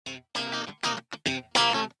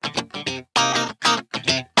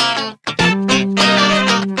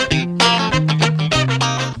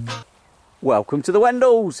welcome to the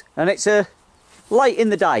Wendals, and it's a late in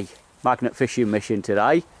the day magnet fishing mission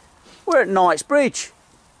today. We're at Knightsbridge,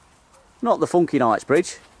 not the funky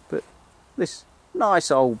Knightsbridge, but this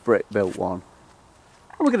nice old brick built one.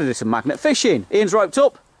 And we're going to do some magnet fishing. Ian's roped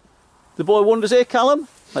up, the boy wonders here. Callum,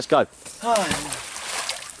 let's go. Hi.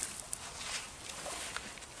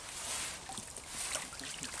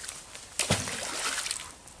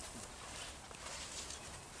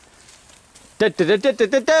 Let's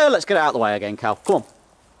get it out of the way again, Cal. Come on.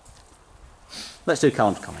 Let's do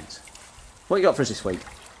Callum's comments. What you got for us this week?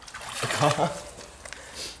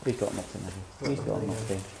 He's got nothing, has he? He's got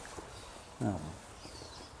nothing. Oh.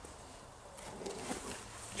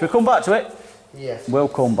 Shall we come back to it? Yes. We'll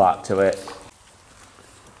come back to it.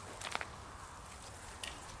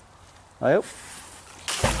 I hope.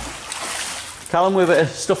 Callum, with a bit of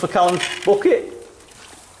stuff for Callum's bucket.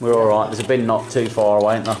 We're all right. There's a bin not too far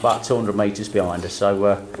away, and that's about 200 metres behind us. So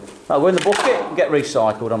we're in the bucket and get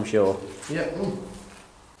recycled, I'm sure. Yeah.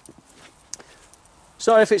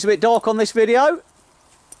 Sorry if it's a bit dark on this video.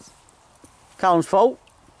 Callum's fault.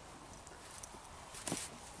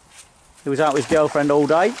 He was out with his girlfriend all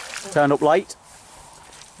day, turned up late.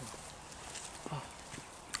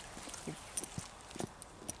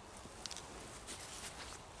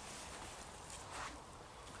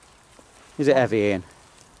 Is it heavy, Ian?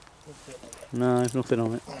 No, there's nothing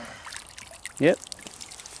on it. Yep.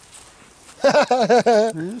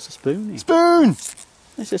 It's a spoon. Spoon!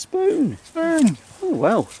 It's a spoon. Spoon! Oh,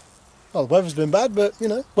 well. Oh, the weather's been bad, but, you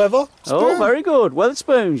know, weather. Spoon. Oh, very good. Weather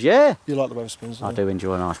spoons, yeah. You like the weather spoons, don't you? I do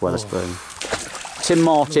enjoy a nice weather spoon. Tim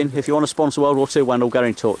Martin, if you want to sponsor World War II Wendal, get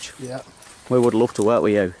in touch. Yeah. We would love to work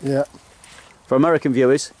with you. Yeah. For American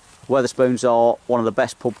viewers, Wetherspoons are one of the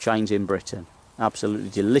best pub chains in Britain. Absolutely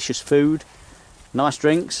delicious food, nice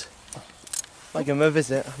drinks. I give them a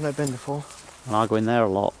visit, I've never been before. And I go in there a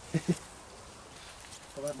lot.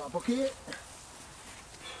 I'll have my bucket.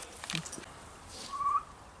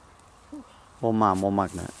 One man, one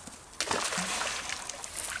magnet.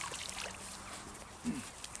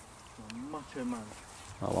 Macho man.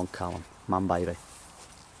 That one, Callum. Man baby.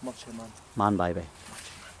 Macho man. Man baby.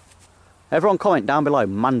 Everyone comment down below,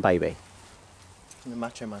 man baby. The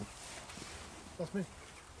macho man. That's me.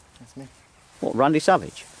 That's me. What, Randy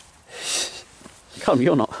Savage? Callum,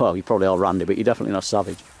 you're not, well, you probably are Randy, but you're definitely not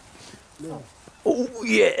Savage. No. Oh,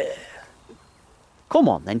 yeah. Come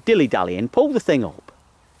on then, dilly-dallying, pull the thing up.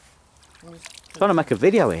 Trying to make a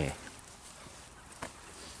video here.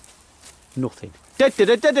 Nothing.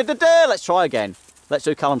 Let's try again. Let's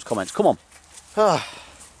do Callum's comments. Come on.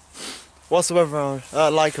 What's the weather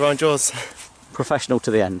like around yours? Professional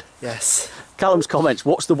to the end. Yes. Callum's comments.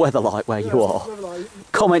 What's the weather like where you are?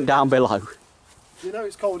 Comment down below. You know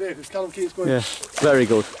it's cold here because Callum keeps going. Yeah. Very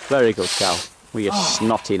good, Cal. With your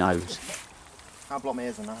snotty nose. I'll block my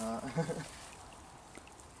ears on that.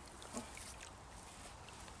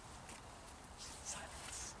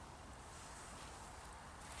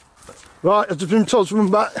 Right, I've just been told to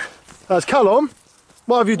run back. That's Callum.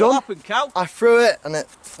 What have you done? What happened, Cal? I threw it and it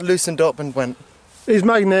loosened up and went. His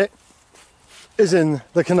magnet is in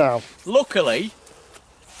the canal. Luckily,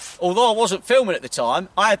 although I wasn't filming at the time,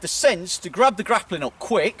 I had the sense to grab the grappling hook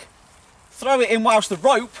quick, throw it in whilst the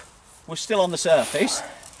rope was still on the surface,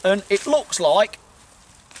 and it looks like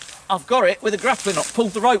I've got it with a grappling hook,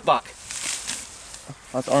 pulled the rope back.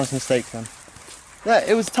 That's an honest mistake then. Yeah,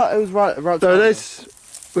 it was right. There it is.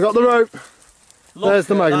 We got the rope. There's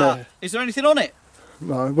the magnet. That. Is there anything on it?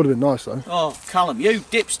 No, it would have been nice though. Oh, Callum, you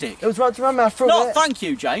dipstick. It was right around me, I threw No, it. thank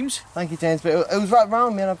you, James. Thank you, James, but it was right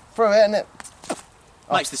around me and I threw it and it...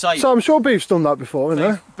 Makes the same. So I'm sure Beef's done that before, isn't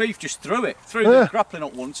it? Beef just threw the grappling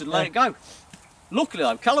hook once and let it go. Luckily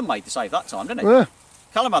though, Callum made the save that time, didn't he? Yeah.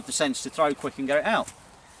 Callum had the sense to throw quick and get it out.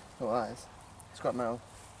 Oh, that is. Scrap metal.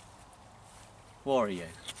 What are you?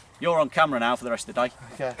 You're on camera now for the rest of the day.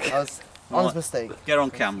 Okay, that was honest mistake. Get on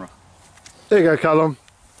camera. There you go, Callum.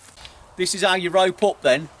 This is how you rope up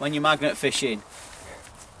then when you're magnet fishing.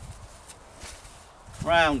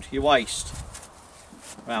 Round your waist.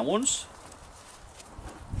 Round once.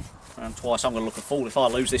 Round twice. I'm going to look a fool if I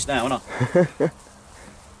lose this now, aren't I?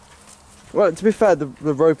 Well, to be fair, the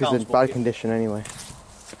rope is Callum's in bad bucket. condition anyway.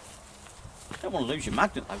 You don't want to lose your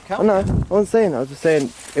magnet though, Cal. Oh no, I wasn't saying that. I was just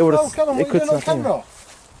saying it would have. Oh, Callum, what are you doing on camera?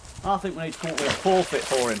 I think we need to come up with a forfeit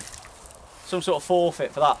for him. Some sort of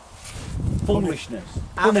forfeit for that foolishness.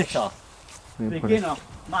 Amateur. Beginner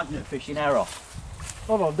magnet fishing error.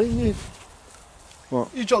 Hold on, didn't you?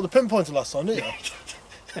 What? You dropped the pinpointer last time, didn't you?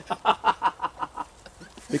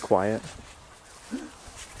 Be quiet.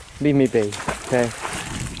 Leave me be, okay?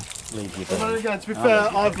 Leave you Well, be. again, to be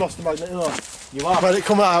fair, I've lost the magnet, haven't I? You are. When it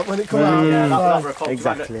come out, when it come out. Yeah, that were a cock's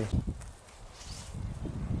magnet. Exactly.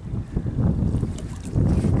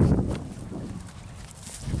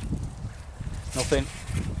 Nothing.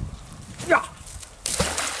 Yeah.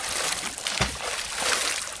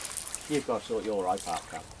 You've got to sort your rope out,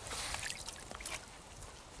 Cam.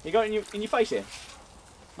 You got it in your face here?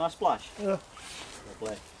 Nice splash? Yeah.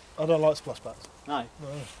 Lovely. I don't like splashbacks. No? No.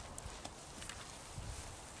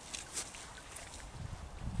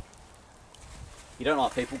 You don't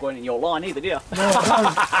like people going in your line either, do you? No,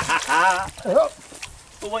 I don't.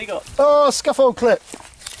 But what you got? Oh, scaffold clip.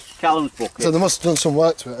 Callum's bucket. So they must have done some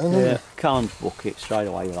work to it, haven't Yeah, they? Callum's bucket straight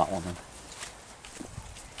away with that one then.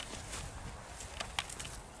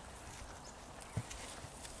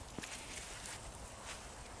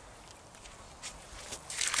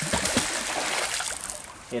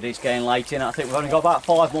 It is getting late in. I think we've only got about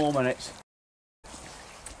 5 more minutes.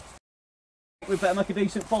 We better make a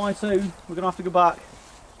decent fire soon. We're going to have to go back.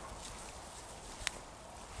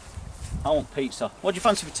 I want pizza. What do you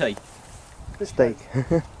fancy for tea? Steak.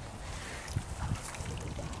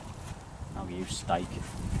 I'll use steak.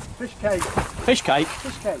 Fish cake. Fish cake?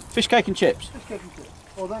 Fish cake. Fish cake and chips? Fish cake and chips.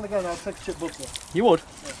 Well, then again, I'll take a chip butter. You would?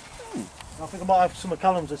 I think I might have some of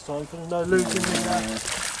Callum's this time, because there's no losing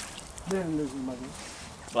nearly losing the magnet.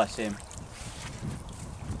 Bless him.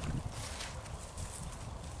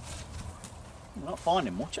 We're not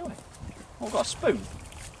finding much, are we? Oh, we've got a spoon.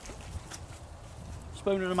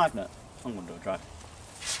 Spoon and a magnet. I'm going to do a drag.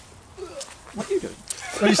 What are you doing?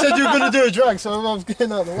 Well, you said you were going to do a drag, so I was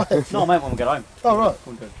getting out of the way. No, I meant when we get home. Oh, right.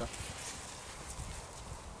 I'm going to do a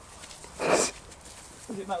drag.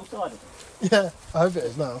 Is it metal sided? Yeah, I hope it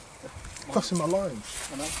is now. Crossing my line.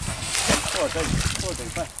 I know. What I do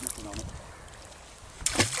best looking on it.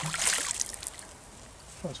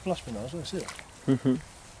 Oh, it's flushed me now, so I see it.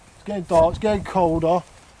 It's getting dark, it's getting colder.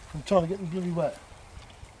 I'm trying to get them bloody wet.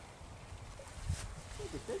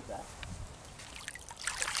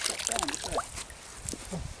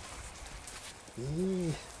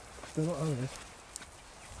 They're not over.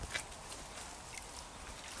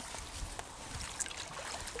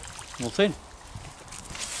 Nothing.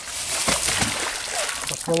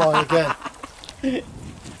 That's my line again.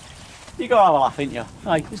 You got to have a laugh, ain't you?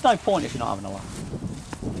 Hey, there's no point if you're not having a laugh.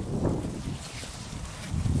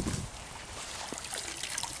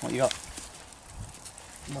 What you got?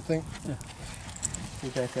 Nothing. You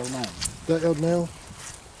dirty old man. Dirty old nail.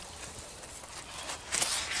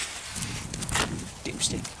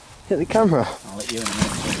 Dipstick. Hit the camera. I'll let you in a minute.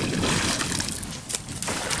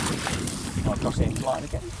 I'll cross it into line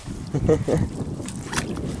again.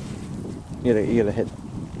 You're gonna hit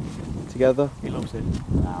together. He loves it.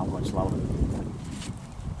 Nah, I'm going slower.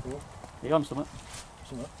 You on something?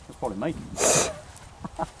 Something. That's probably me.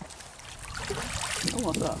 Oh,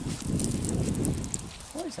 what's that?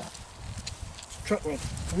 What is that? Truck rod,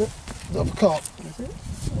 isn't it? Is that for cart? Is it?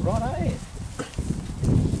 Right out here.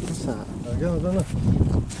 What's that? There we go, I don't know.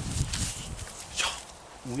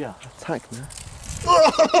 Oh yeah. Attack me.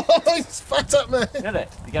 Oh, he spat at me! Did it?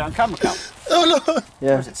 You get on camera cam? Oh no! Or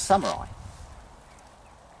Yeah. is it samurai?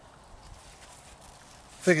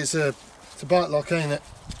 I think it's a bite lock, ain't it?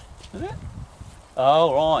 Is it?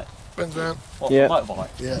 Oh right. Bends round. What, Yeah.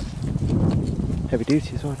 motorbike? Yeah. Heavy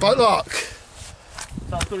duty as well. Bite lock! Is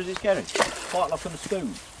that as good as it's getting? Quite like on a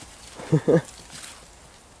spoon.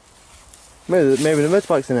 Maybe the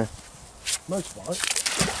motorbike's in there. Motorbike?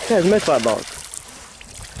 Yeah, there's a motorbike lock.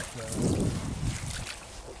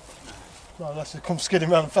 No, unless it come skidding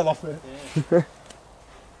round and fell off it. Yeah.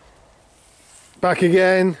 Back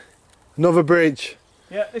again. Another bridge.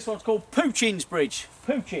 Yeah, this one's called Poochins Bridge.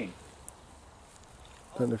 Poochin.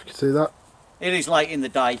 Don't know if you can see that. It is late in the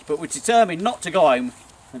day, but we're determined not to go home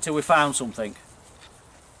until we found something.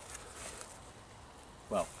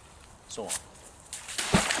 Well, sort of.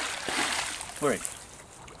 We're in.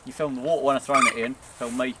 You filmed the water when I thrown it in.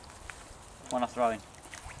 Film me when I throw in.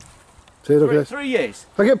 See, look at this. 3 years.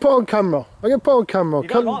 I get put on camera. I get put on camera. You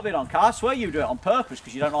don't like being on camera. I swear you do it on purpose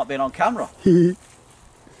because you don't like being on camera. Well,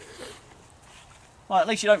 at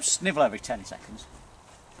least you don't snivel every 10 seconds.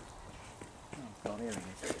 Oh God, here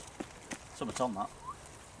he is. Something's on that.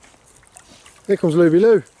 Here comes Looby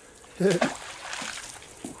Loo. Here we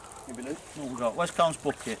go. What we got? Where's Colin's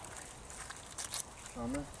bucket?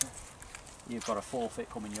 You've got a forfeit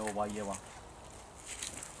coming your way, you are.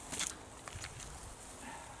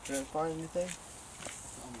 Do you find anything?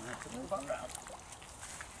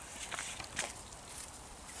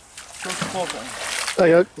 There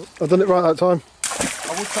you go. I've done it right that time.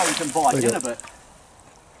 I would say we can buy There you dinner, but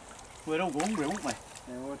we're all hungry, aren't we?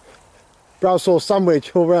 Brown sauce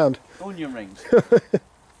sandwich all round. Onion rings.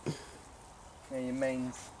 Yeah, your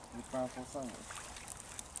mains with ground full sun.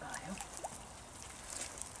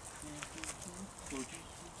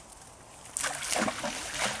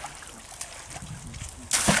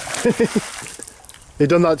 He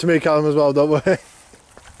done that to me, Callum, as well, don't worry.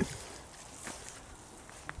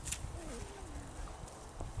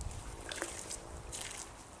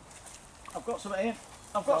 I've got some Ian.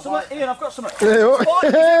 I've got some Ian. I've got some. Is Hey, it what? a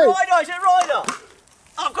rider? Is it a rider?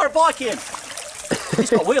 I've got a bike in. It's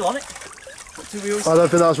got a wheel on it. 2 wheels. I don't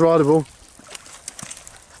think that's rideable.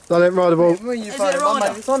 That ain't rideable. When you Is find it a one rider?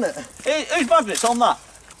 magnet's on it. Whose magnet's on that?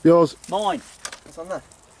 Yours. Mine. What's on there?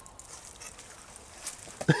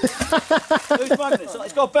 Whose magnet's on?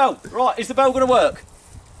 It's got a belt. Right, is the belt going to work?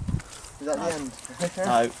 Is that the end?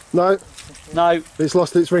 No. No, No, it's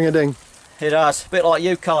lost its ring-a-ding. it has. A bit like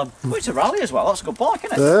you, Callum. Oh, it's a rally as well. That's a good bike,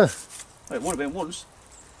 isn't it? Yeah. Well, it would have been once.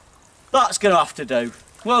 That's going to have to do.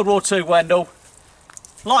 World War II Wendal.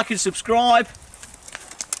 Like and subscribe.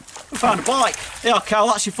 We found a bike. Yeah, Cal,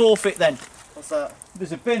 that's your forfeit then. What's that?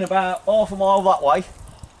 There's a bin about half a mile that way.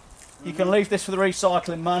 You can leave this for the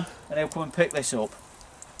recycling man and he'll come and pick this up.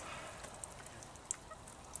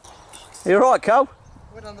 You alright, Cal?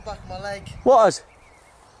 Went on the back of my leg. What is?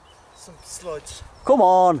 Some sludge. Come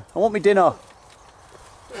on, I want my dinner.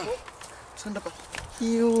 Turned up a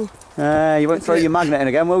heel. You won't throw your magnet in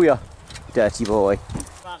again, will you? Dirty boy.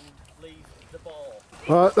 Leave the ball.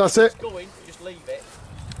 Right, that's it. It's going, just leave it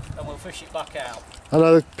and we'll fish it back out. I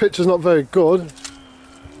know the picture's not very good,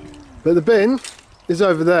 but the bin is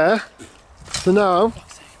over there. So now,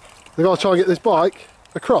 they've got to try and get this bike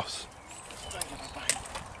across.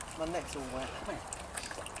 My neck's all wet.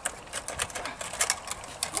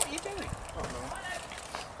 What are you doing?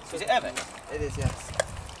 Is it heavy? It is, yes.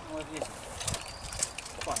 How heavy is it?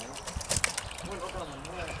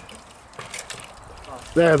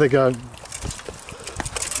 There they go.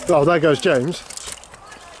 Oh, there goes James.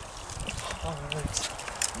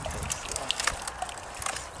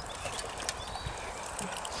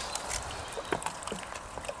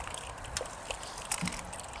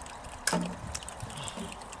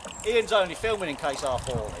 Ian's only filming in case I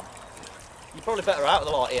fall in. You're probably better out with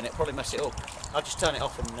the light, Ian, it'll probably mess it up. I'll just turn it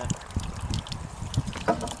off and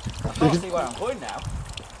I can't see where I'm going now.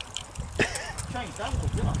 Changed angle,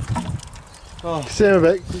 didn't I? Oh. See him a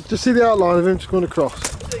bit. Just see the outline of him just going across.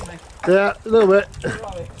 See me? Yeah, a little bit.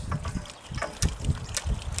 Right.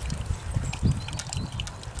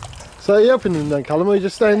 So are you helping him then, Callum, or are you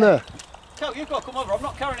just staying there? Cal, you've got to come over, I'm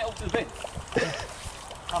not carrying it up to the bin.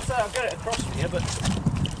 I'll say I'll get it across for you, but...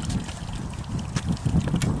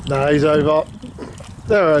 No, he's over.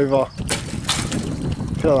 They're over.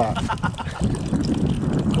 Feel that.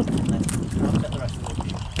 I'll get the rest of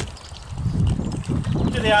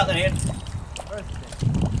it. Do the out then, Ian.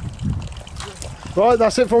 Right,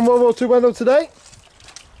 that's it from World War II Wendal today.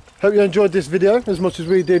 Hope you enjoyed this video as much as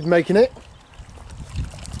we did making it.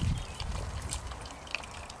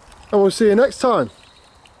 And we'll see you next time.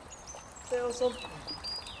 Stay awesome.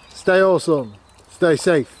 Stay awesome. Stay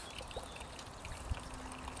safe.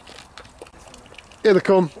 Here they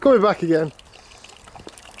come. Coming back again.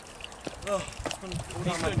 Oh,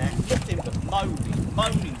 He's doing nothing but moaning.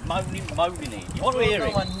 Ian. You want to hear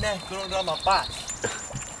Going it? down my neck, going down my back.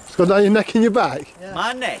 It's gone down your neck and your back. Yeah.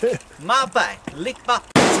 My neck, my back, lick my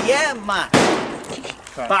yeah, man.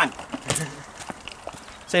 Bang.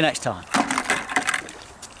 See you next time.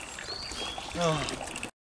 Oh.